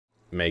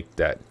make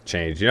that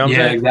change. You know what I'm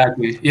Yeah, saying?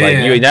 exactly. Yeah, like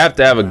yeah. you have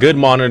to have a good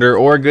monitor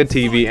or a good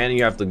TV, and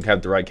you have to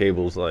have the right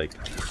cables. Like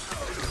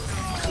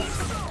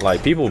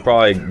people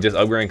probably just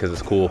upgrading because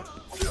it's cool.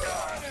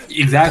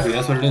 Exactly,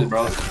 that's what it is,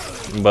 bro.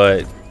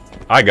 But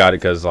I got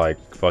it because like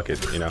fuck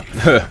it, you know.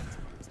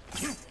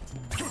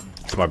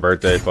 It's my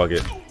birthday. Fuck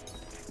it.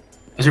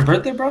 It's your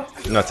birthday, bro?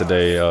 Not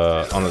today.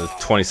 On the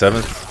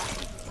 27th.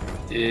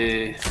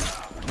 Yeah.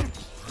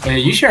 Hey,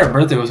 you share a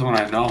birthday with someone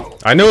I know.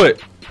 I knew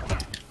it.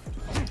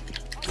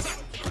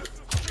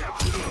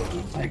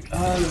 Like,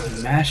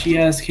 mashy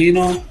ass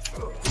Kano.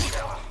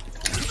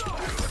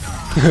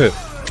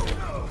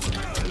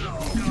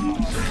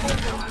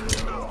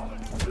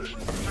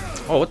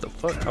 Oh, what the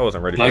fuck? I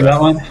wasn't ready for Like that.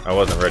 that one? I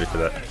wasn't ready for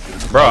that.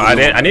 Bro,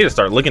 I need to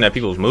start looking at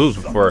people's moves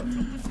before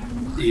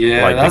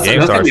Yeah, like, that's the game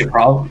gonna starts. be a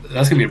problem.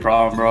 That's gonna be a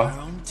problem, bro.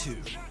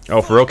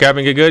 Oh, for real,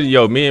 Captain, get good.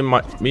 Yo, me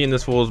and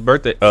this fool's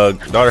birthday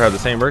daughter have the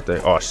same birthday.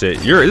 Oh shit,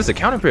 this is a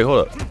counter pick.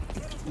 Hold up.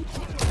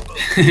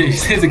 You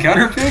say it's a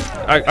counter pick?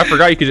 I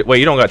forgot you could. Wait,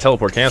 you don't got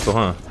teleport cancel,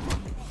 huh?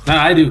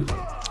 Nah, I do.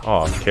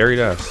 Oh, carried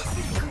ass.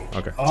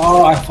 Okay.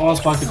 Oh, I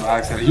false fucking by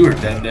accident. You were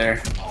dead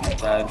there.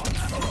 Sad.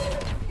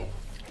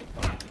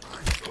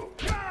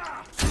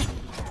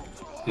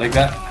 Like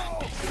that.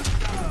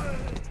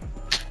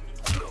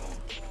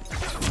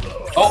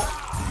 Oh!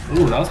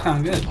 Ooh, that was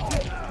kind of good.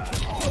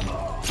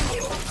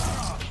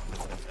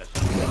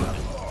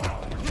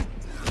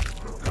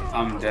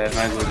 I'm dead.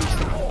 Might as well just...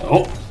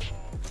 Oh!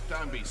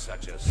 Don't be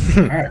such a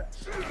Alright.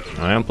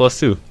 I am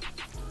 +2.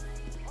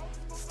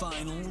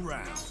 final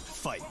round.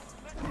 Fight.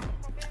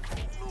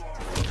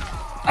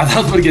 I thought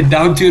I was going to get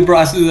down to it, bro.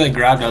 As soon as I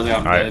grabbed it, I was like,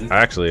 I'm I dead.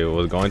 actually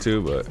was going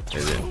to, but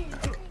it didn't.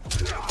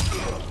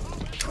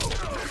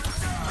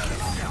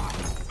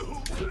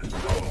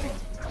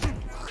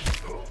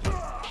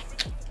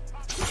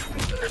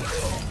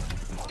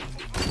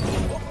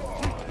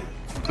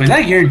 Was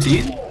that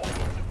guaranteed?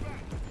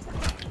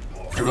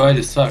 Or do I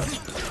just suck?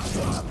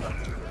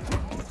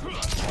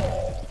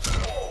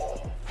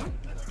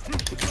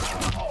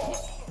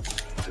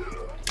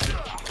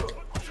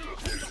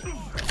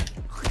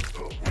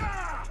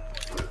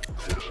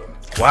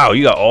 Wow,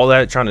 you got all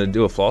that trying to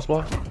do a floss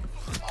ball?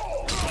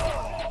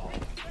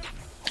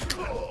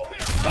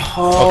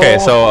 Oh. Okay,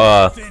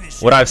 so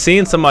what I've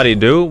seen somebody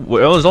do,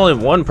 it was only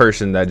one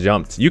person that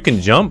jumped. You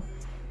can jump,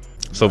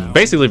 so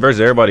basically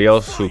versus everybody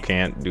else who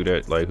can't do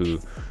that, like who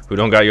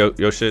don't got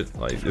your shit,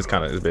 like it's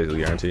basically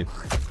guaranteed.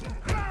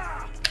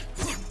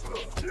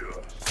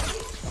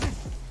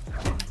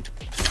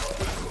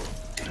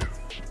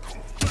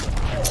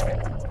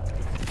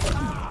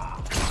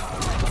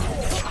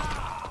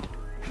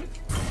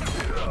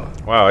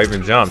 Wow, I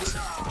even jumped.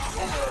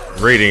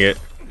 Reading it.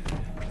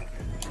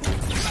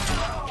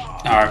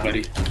 Alright,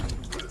 buddy.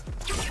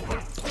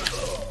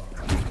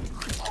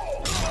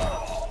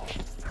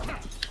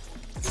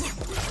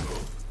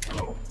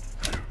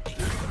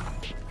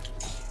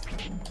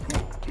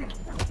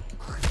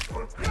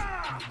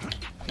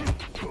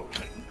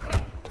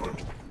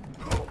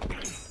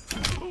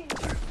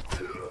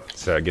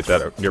 So get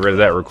rid of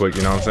that real quick,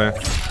 you know what I'm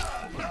saying?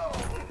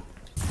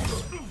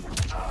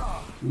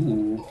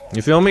 Ooh.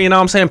 You feel me? You know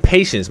what I'm saying?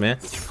 Patience, man.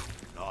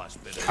 Alright,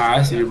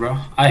 I see you, bro.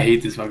 I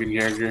hate this fucking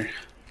character.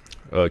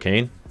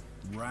 Kane?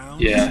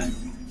 Yeah.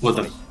 What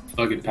the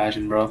fucking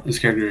passion, bro. This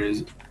character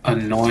is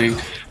annoying.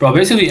 Bro,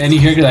 basically any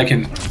character that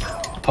can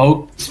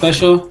poke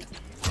special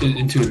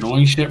into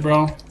annoying shit,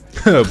 bro.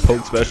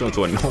 Poke special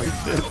into annoying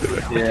shit.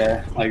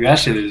 Yeah, like that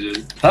shit is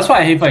just... That's why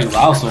I hate playing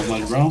WoW so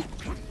much, bro.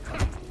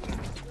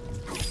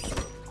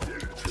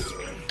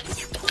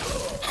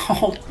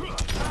 Oh.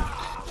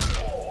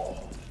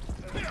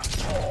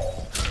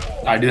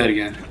 Alright, do that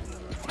again.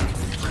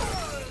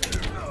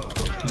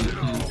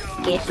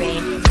 Get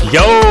rain.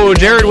 Yo,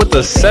 Jared with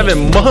the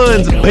 7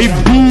 months, baby.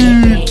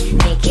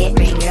 Make it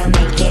rain, girl,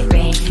 make it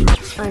rain.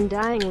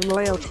 Undying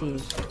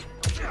loyalty.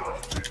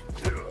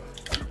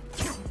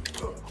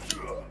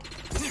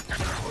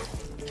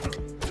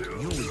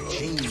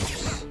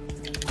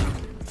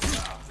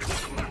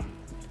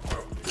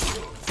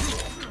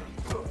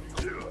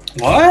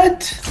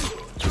 What?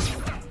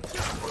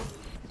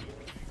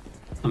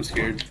 I'm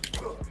scared.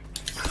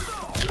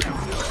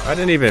 I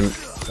didn't even.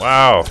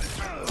 Wow.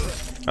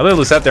 I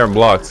literally sat there and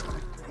blocked.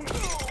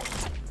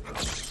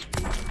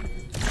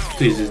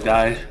 Please just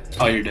die.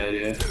 Oh, you're dead,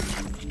 yeah.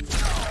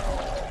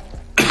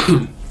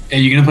 Hey,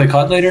 you gonna play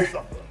COD later?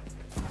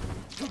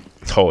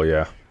 Oh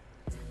yeah.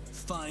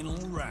 Final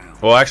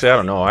round. Well, actually, I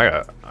don't know.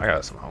 I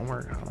got some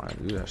homework. How do I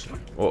do that shit?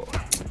 Well,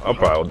 I'll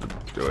probably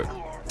do it.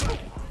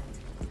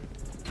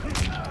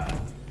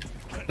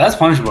 That's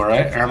punishable,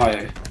 right? Or am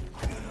I?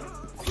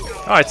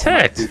 Oh, I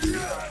attacked.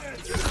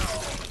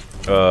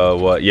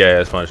 What? Yeah,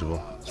 it's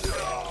punishable.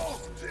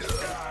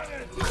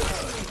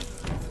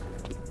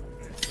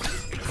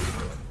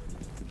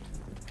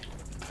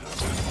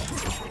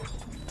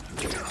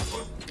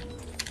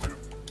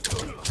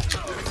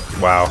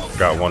 Wow,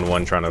 got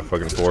 1-1 trying to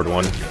fucking forward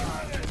one.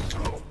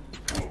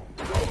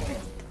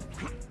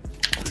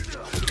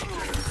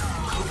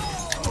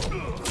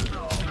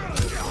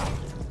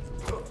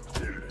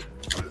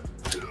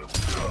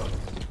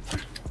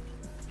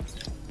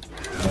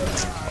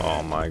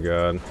 my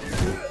god.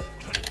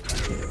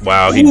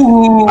 Wow,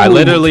 I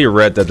literally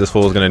read that this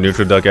fool was gonna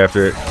neutral duck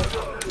after it.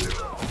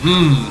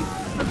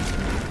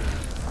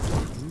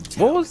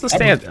 What was the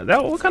stand?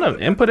 What kind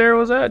of input error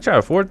was that? Try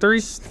a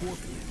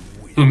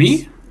 4-3? Who,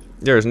 me?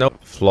 There's no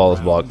flawless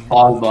block.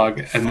 Flawless block,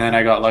 and then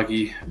I got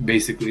lucky,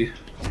 basically.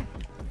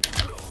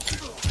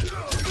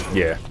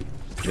 Yeah,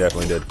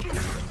 definitely did.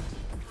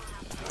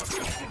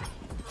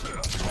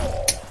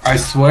 I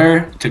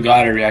swear to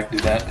God I reacted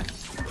to that.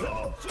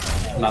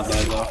 Not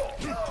bad though.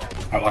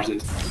 Alright, watch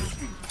this.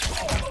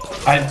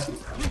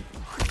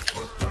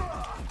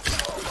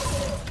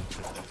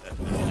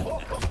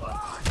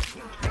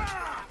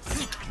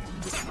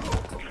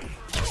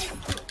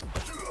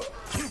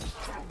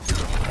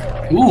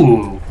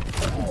 Ooh.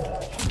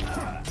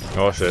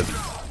 Oh shit.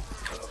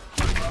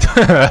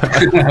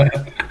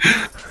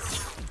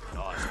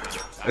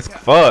 It's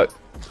fuck.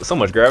 So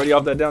much gravity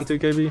off that down 2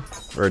 KB,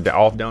 or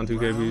off down 2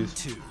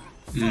 KBs.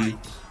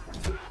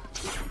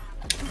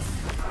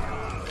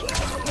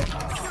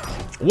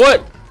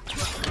 What?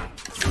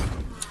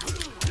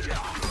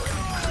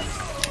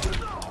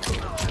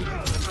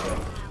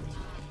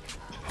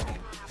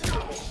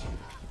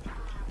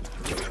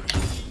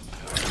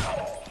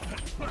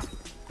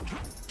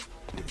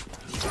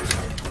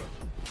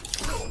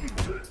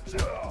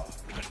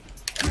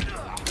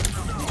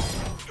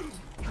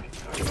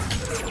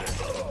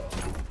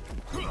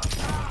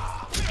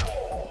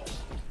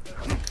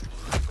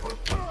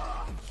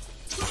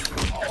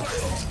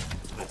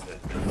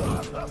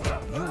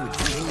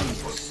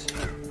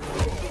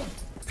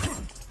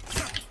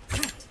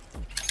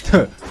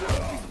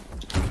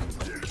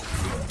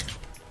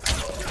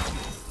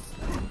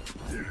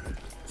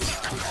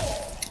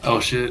 Oh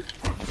shit.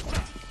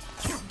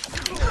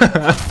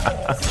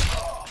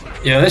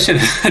 Yeah, that shit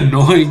is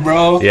annoying,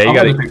 bro. Yeah,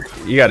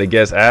 you gotta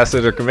guess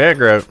acid or command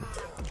grab.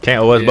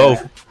 Can't OS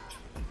both.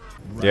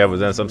 Yeah, but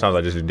then sometimes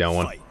I just do down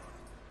 1.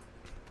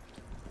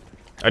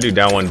 I do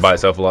down 1 by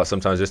itself a lot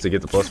sometimes just to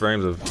get the plus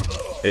frames of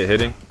it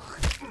hitting.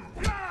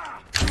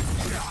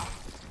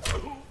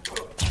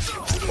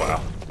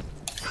 Wow.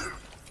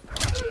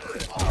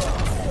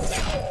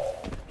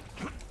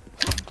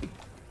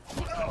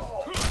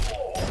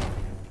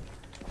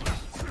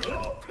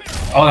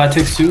 Oh, that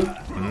takes 2?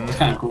 That's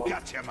kind of cool.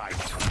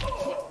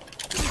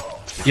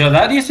 Yo,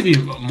 that needs to be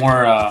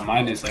more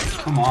minus. Like,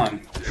 come on.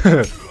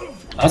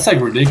 That's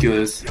like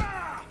ridiculous.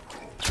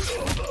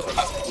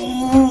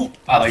 Ooh,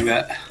 I like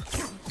that.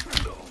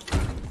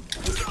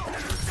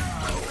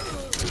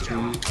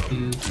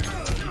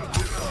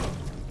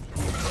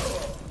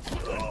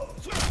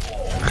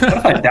 What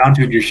if I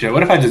down-tuned your shit?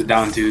 What if I just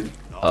down-tuned?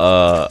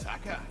 I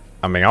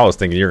mean, I was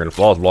thinking you're gonna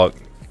flawless block.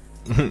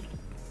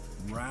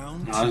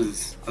 I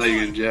thought you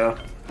were in jail.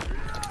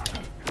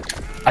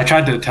 I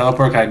tried to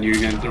teleport. I knew you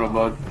were gonna throw a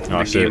bug.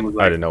 Oh shit!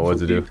 I didn't know what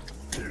to do.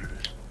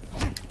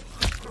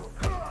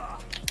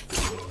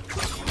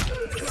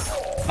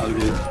 That was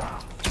good.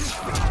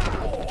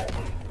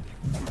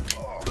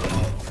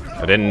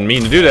 I didn't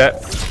mean to do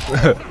that.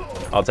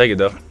 I'll take it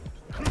though.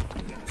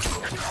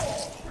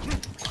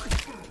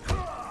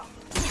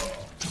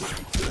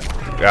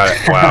 Got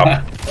it.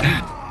 Wow.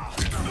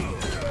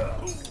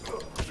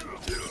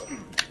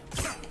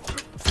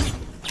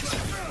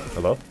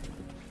 Hello?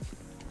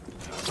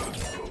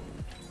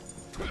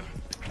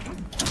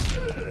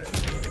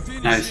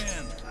 Nice.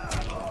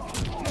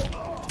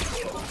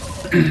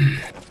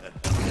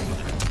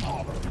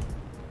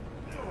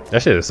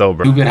 That shit is so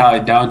bro. Stupid how I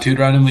down 2'd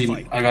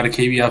randomly. I got a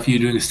KB off you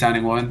doing a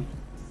standing 1.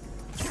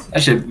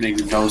 That shit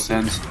makes no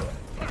sense.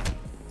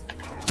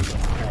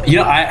 You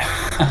know, I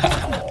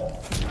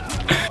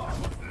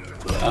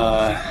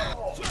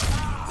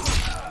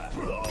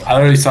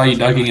literally saw you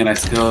ducking and I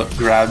still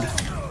grabbed.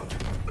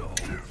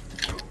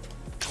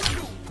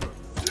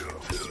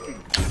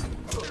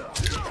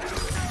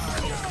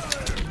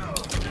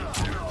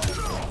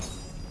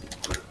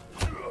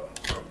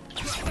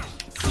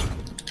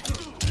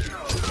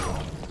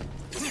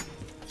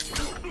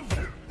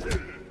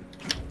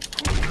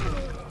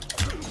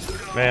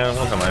 Man,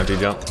 one time I empty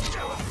jump.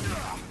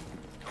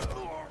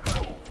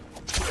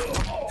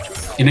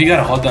 You know you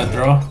gotta hold that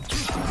throw.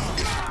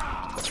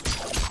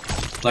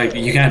 Like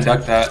you can't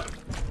duck that.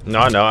 No,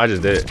 I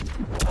just did it.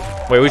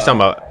 Wait, what you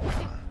talking about?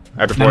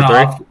 After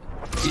 4-3?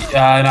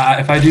 No,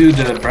 if I do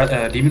the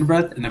breath, demon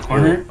breath in the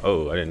corner.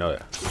 Oh, I didn't know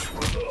that.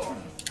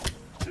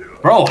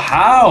 Bro,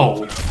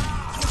 how?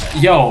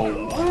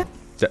 Yo.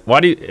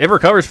 Why do you? It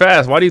recovers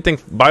fast. Why do you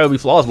think Bio be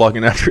flawless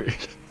blocking after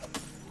it?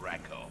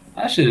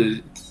 That shit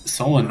is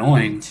so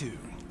annoying.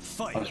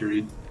 How's your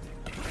read?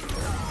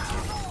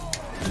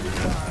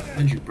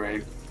 Did you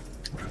break?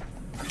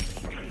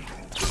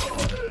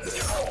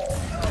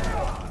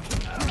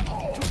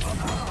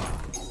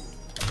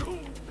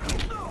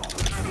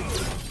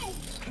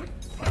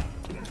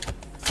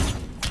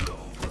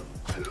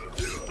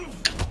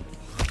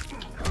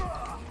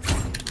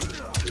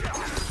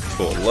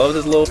 Cool. Loves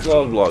his little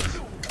flaw blocks.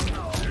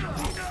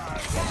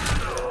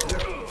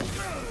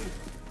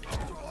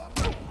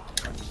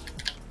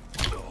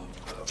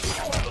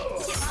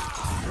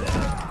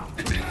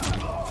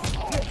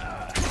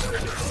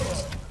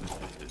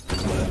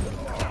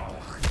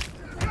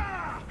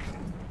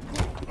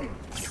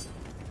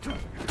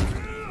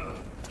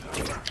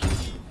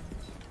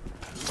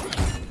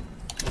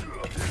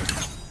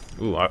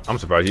 Ooh, I'm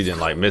surprised you didn't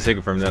like miss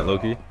hitting from that,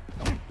 low-key.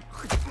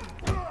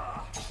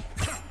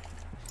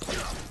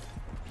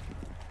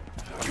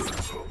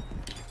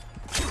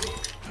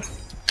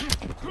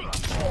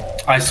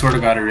 I swear to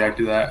God, I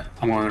reacted to that.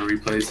 I'm going to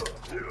replays.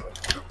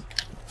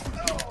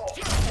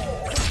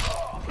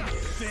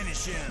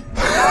 Finish him.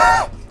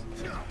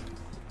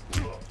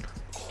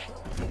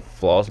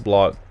 Floss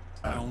block.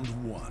 Round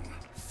 1.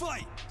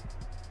 Fight.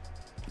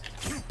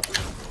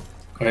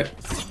 Quit.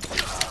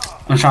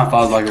 I'm trying to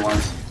follow like it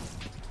once.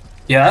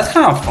 Yeah, that's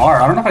kind of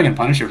far. I don't know if I can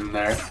punish it from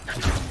there.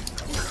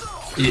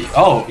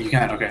 Oh, you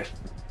can. Okay.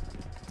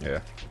 Yeah.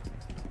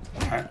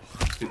 Alright.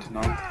 Good to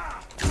know.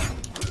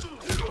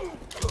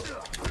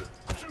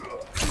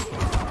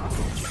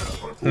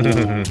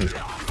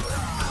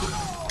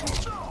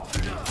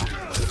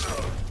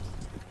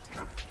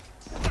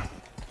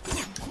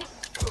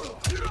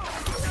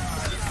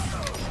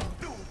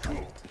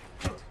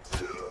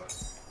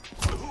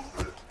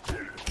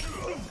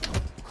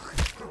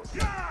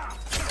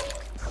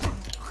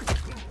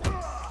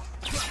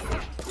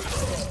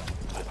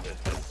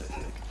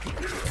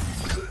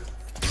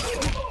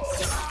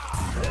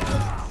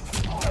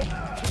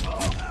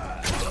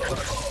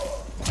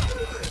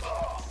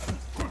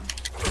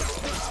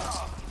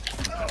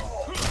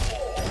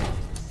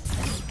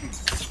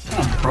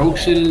 Broke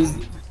shit is.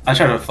 I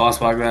tried to floss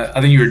block that.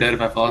 I think you were dead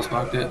if I floss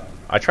blocked it.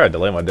 I tried to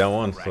lay my down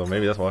one, so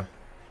maybe that's why.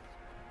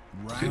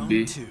 Could be.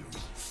 Round 2.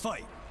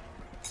 Fight.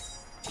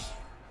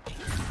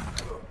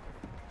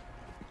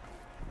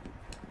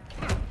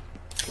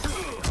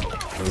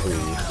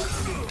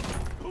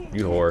 Ooh.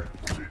 You whore.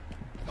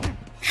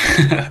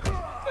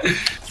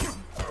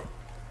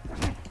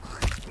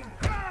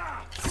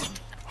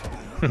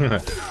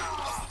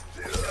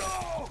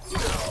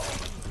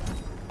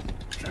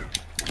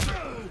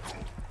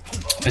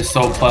 It's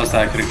so plus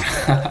that I couldn't.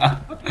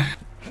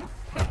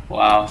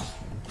 Wow.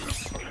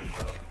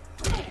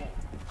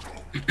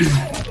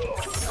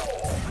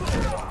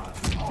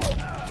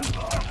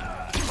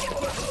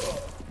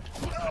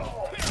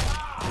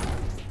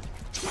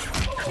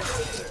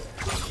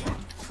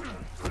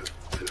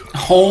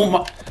 Oh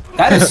my.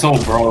 That is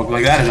so broke.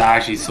 Like, that is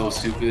actually so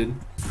stupid.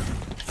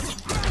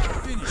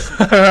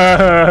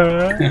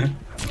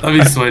 Let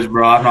me switch,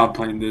 bro. I'm not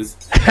playing this.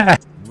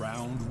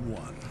 Round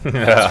 1.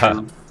 That's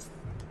true.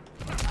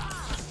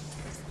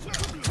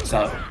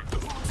 So,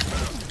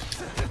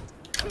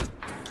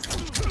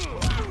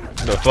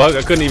 The fuck?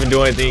 I couldn't even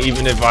do anything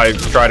even if I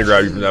tried to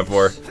grab you from that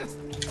far.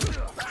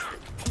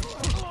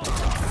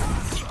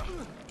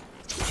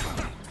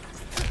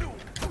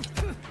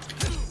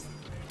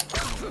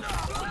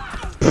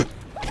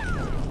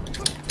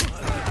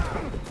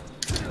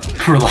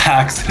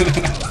 relax.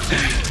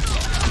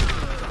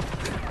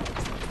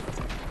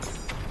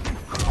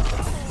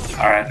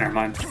 Alright, never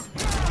mind.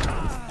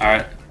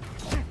 Alright.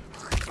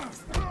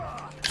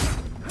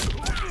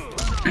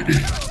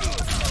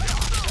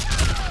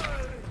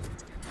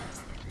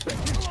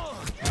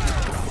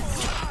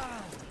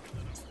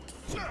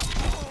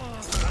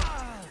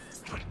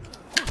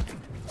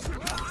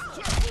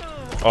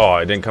 Oh,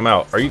 it didn't come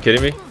out. Are you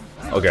kidding me?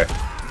 Okay.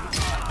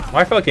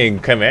 My fucking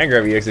command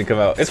grab EX didn't come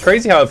out. It's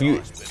crazy how if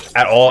you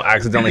at all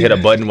accidentally hit a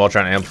button while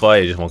trying to amplify,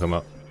 it just won't come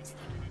out.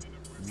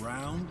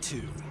 Round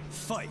 2.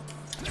 Fight.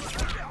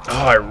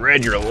 Oh, I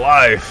read your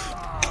life.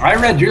 I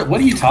read your. What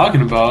are you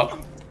talking about?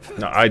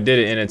 No, I did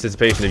it in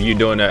anticipation of you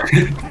doing that.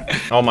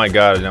 Oh my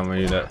god, I didn't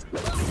want to do that.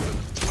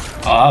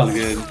 Oh, that was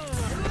good.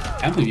 I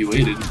can't believe you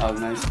waited. That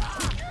was nice.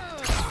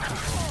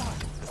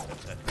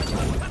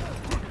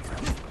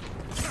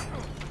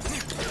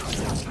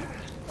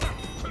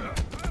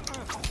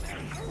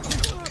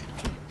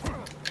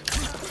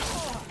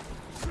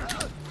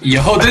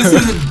 Yo, this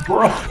is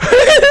bro.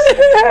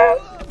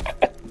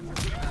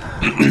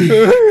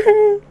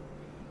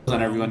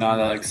 On everyone now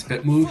that like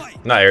spit move.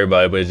 Not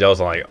everybody, but it's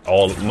also like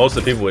most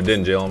of the people that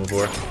didn't jail him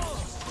before.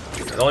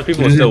 The only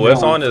people it still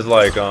whiffs on is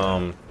like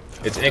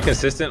it's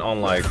inconsistent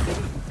on like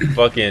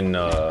fucking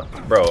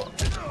bro.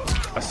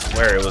 I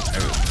swear it was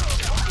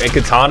in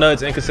Katana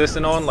it's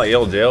inconsistent on, like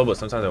it'll jail but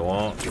sometimes it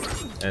won't.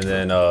 And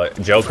then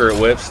Joker it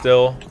whips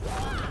still.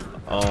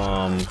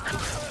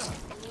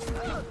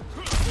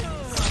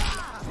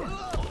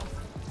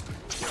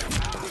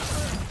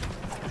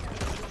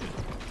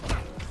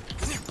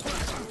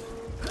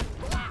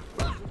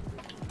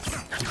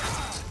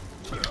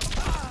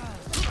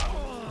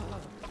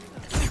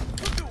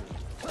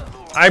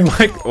 I'm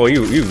like, well,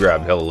 you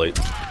grabbed hella late,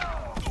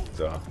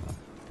 so.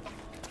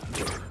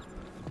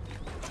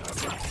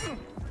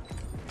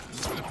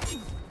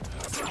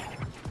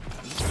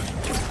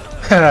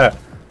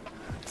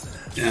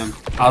 Damn,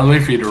 I was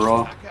waiting for you to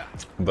roll.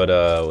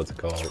 But what's it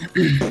called?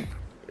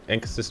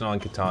 Inconsistent on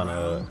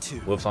Katana,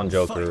 whiffs on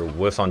Joker,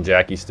 whiffs on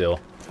Jackie still.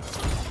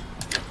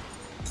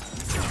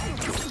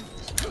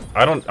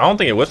 I don't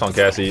think it whiffs on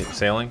Cassie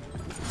sailing.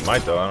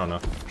 Might though, I don't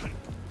know.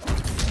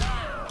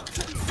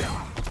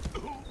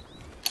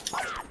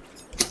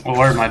 Well,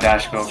 where'd my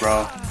dash go,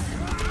 bro?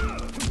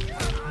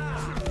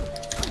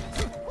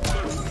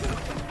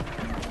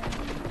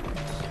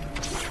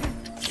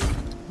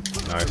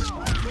 Nice.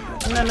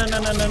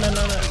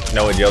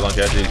 No, it yells on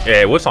catches.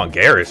 Yeah, what's on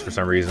Garrus for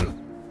some reason?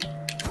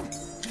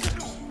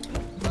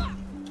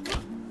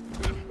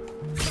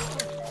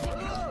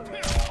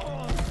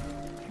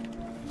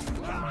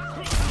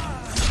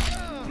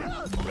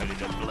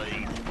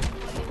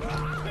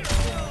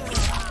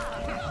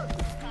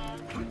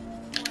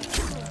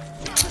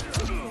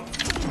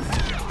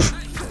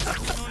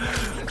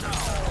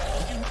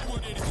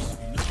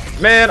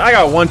 Man, I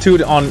got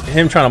 1-2 on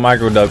him trying to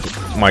micro duck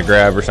my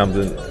grab or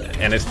something,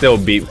 and it still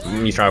beat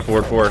me trying to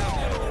forward 4.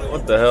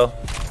 What the hell?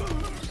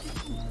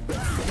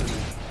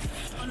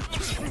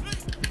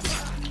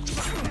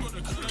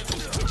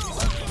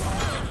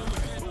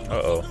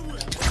 Uh-oh.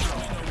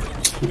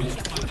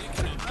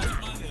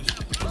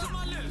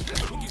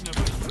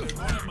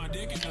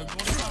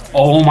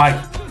 Oh my.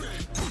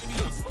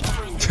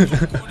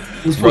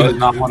 This bro does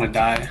not want to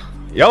die.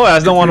 Yo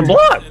ass don't want to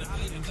block.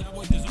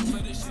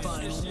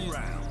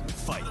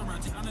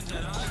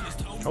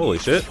 Holy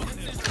shit.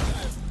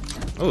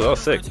 Oh, that was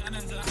sick.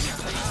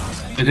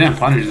 It didn't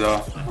punish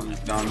though. I'm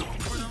done.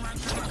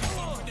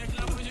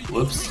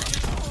 Whoops.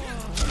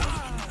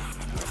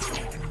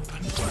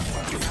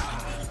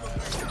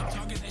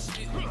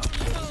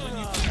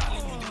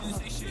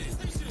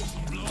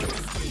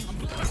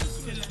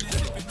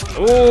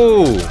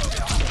 Ooh.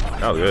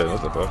 That was good.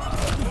 What the fuck?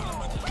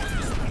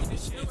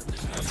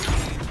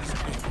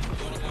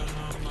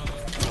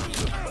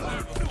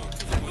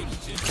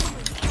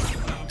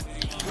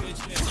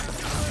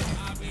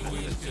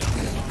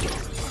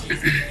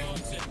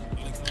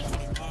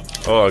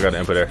 Oh, I got an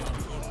input there.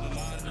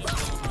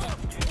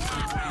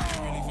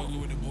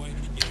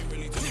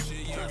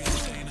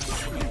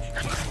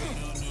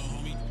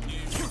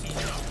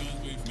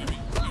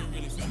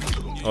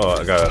 Oh,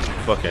 I got a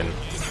fucking...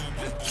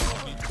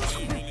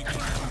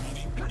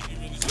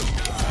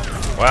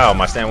 Wow,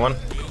 my stand one.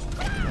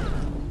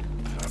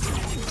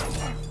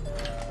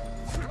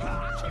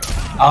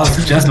 I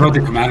was just about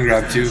to command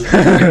grab too.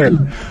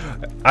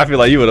 I feel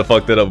like you would have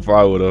fucked it up before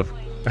I would have.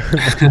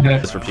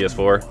 Just for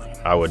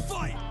PS4, I would.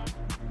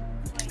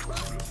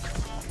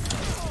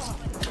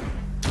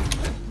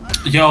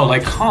 Yo,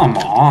 like, come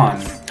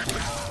on.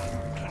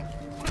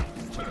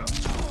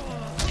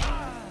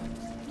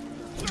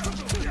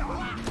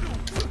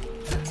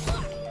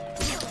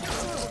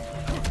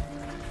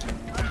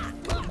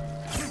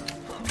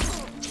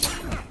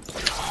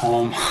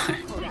 Oh my.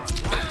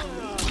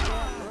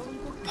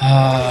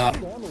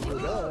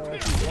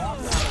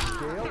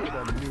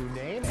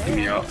 Give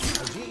me up.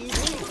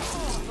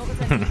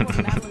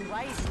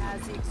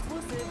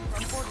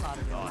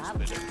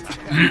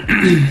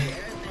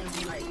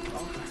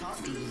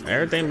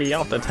 Everything be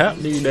off the top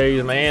these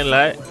days, man.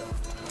 Like,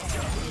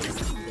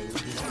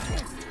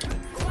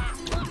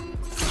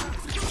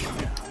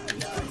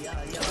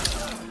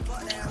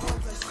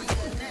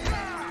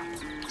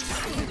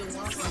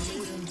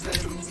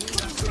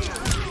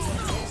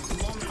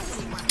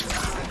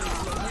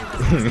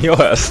 yo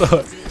ass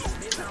suck.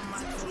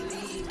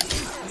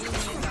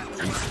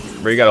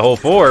 Bro, you got a whole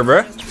 4,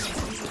 bro.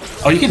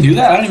 Oh, you can do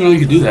that? I didn't even know you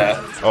could do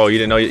that. Oh, you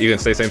didn't know you can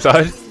stay same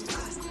side?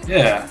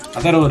 Yeah,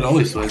 I thought it would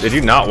always switch. Did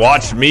you not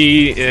watch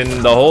me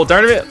in the whole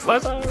tournament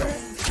last time?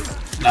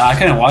 Nah, I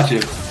couldn't watch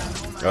it.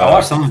 I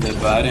watched some of it,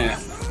 but I didn't.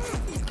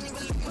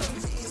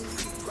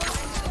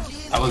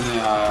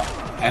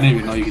 I didn't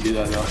even know you could do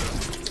that though.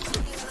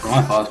 Bro,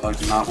 my thoughts probably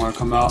did not want to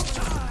come out.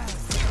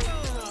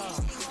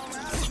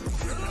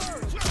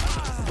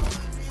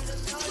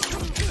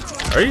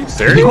 Are you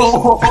serious?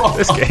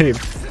 This game.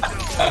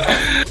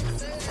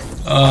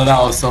 Oh, that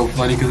was so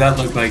funny because that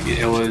looked like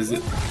it was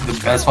the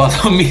best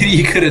possible media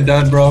you could have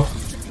done, bro.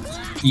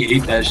 He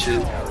ate that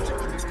shit.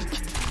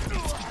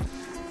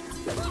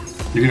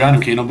 If you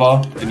random Kano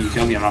ball and you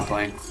kill me, I'm not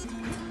playing.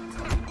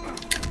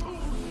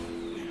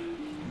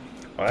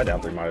 Oh, that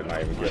down 3 might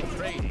not even good.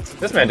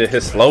 This man did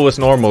his slowest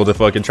normal to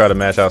fucking try to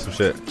mash out some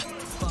shit.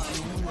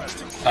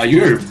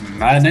 You're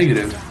mad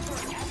negative.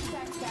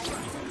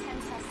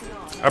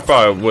 I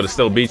probably would have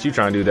still beat you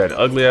trying to do that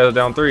ugly ass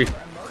down 3.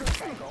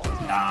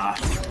 Nah.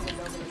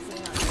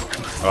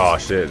 Oh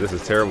shit, this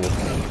is terrible.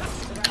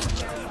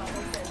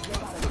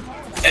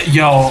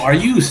 Yo, are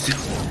you...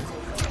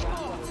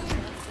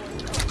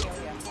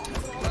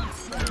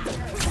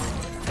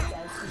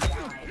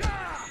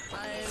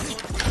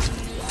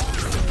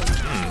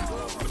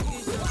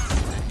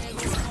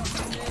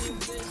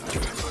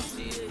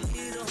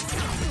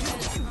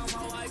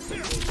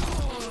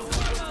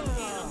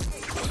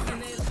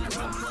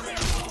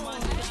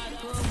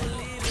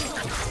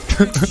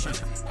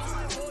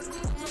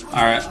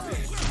 Alright.